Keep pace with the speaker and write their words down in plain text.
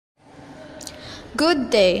Good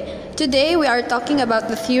day. Today we are talking about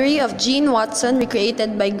the theory of Gene Watson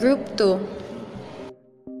recreated by Group 2.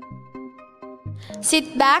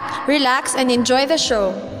 Sit back, relax, and enjoy the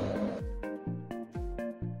show.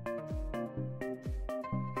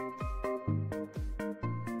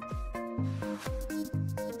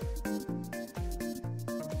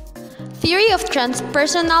 Theory of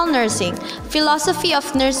transpersonal nursing, philosophy of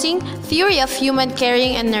nursing, theory of human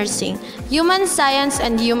caring and nursing, human science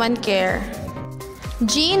and human care.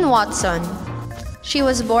 Gene Watson. She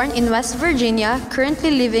was born in West Virginia, currently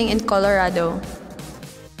living in Colorado.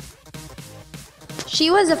 She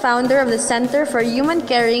was a founder of the Center for Human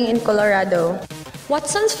Caring in Colorado.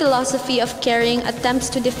 Watson's philosophy of caring attempts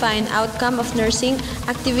to define outcome of nursing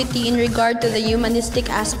activity in regard to the humanistic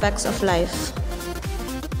aspects of life.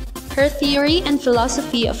 Her theory and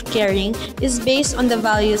philosophy of caring is based on the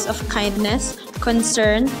values of kindness,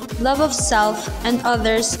 concern, love of self and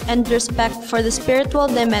others, and respect for the spiritual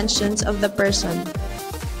dimensions of the person.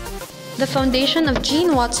 The foundation of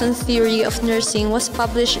Gene Watson's theory of nursing was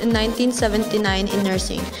published in 1979 in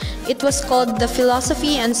Nursing. It was called The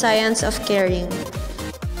Philosophy and Science of Caring.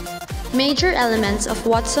 Major elements of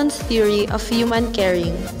Watson's theory of human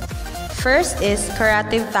caring. First is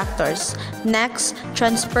curative factors, next,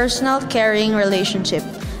 transpersonal caring relationship,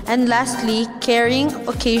 and lastly, caring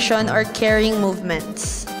occasion or caring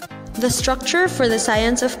movements. The structure for the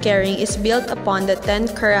science of caring is built upon the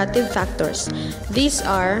 10 curative factors. These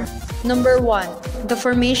are: Number 1, the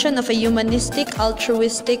formation of a humanistic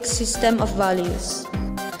altruistic system of values.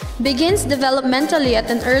 Begins developmentally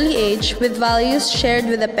at an early age with values shared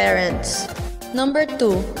with the parents. Number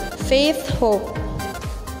 2, faith, hope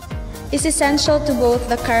is essential to both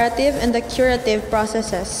the curative and the curative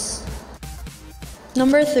processes.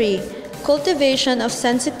 Number 3, cultivation of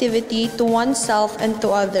sensitivity to oneself and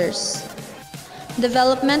to others.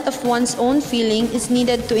 Development of one's own feeling is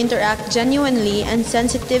needed to interact genuinely and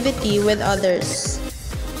sensitivity with others.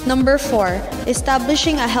 Number 4,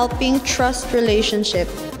 establishing a helping trust relationship.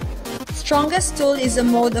 Strongest tool is a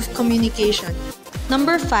mode of communication.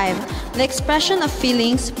 Number 5, the expression of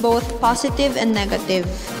feelings, both positive and negative.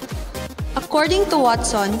 According to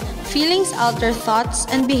Watson, feelings alter thoughts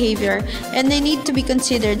and behavior, and they need to be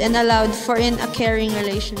considered and allowed for in a caring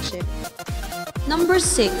relationship. Number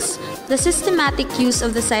 6, the systematic use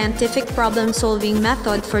of the scientific problem-solving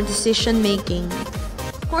method for decision-making.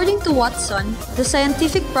 According to Watson, the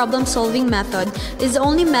scientific problem-solving method is the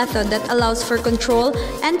only method that allows for control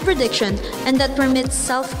and prediction and that permits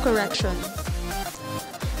self-correction.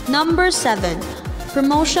 Number 7,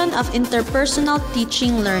 promotion of interpersonal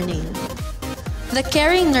teaching learning. The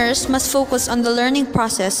caring nurse must focus on the learning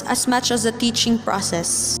process as much as the teaching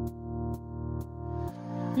process.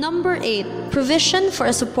 Number 8, provision for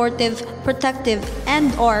a supportive, protective,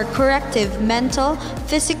 and/or corrective mental,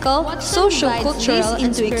 physical, social, cultural,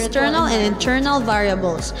 into external and internal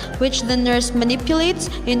variables, which the nurse manipulates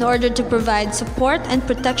in order to provide support and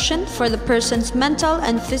protection for the person's mental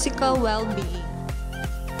and physical well-being.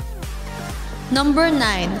 Number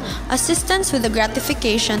 9, assistance with the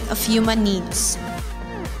gratification of human needs.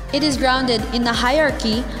 It is grounded in a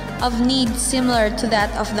hierarchy of needs similar to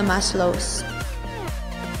that of the Maslow's.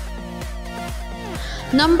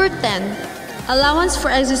 Number 10, allowance for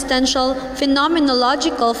existential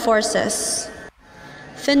phenomenological forces.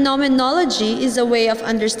 Phenomenology is a way of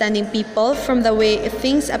understanding people from the way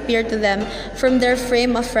things appear to them from their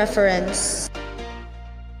frame of reference.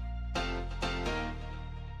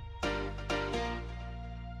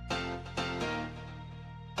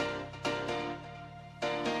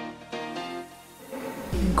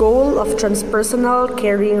 Goal of transpersonal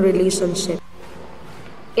caring relationship.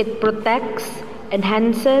 It protects,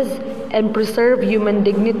 enhances, and preserves human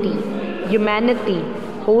dignity, humanity,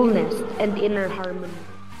 wholeness, and inner harmony.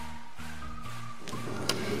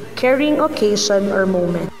 Caring occasion or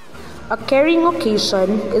moment. A caring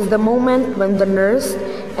occasion is the moment when the nurse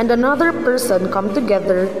and another person come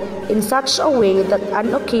together in such a way that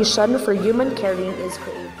an occasion for human caring is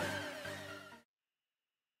created.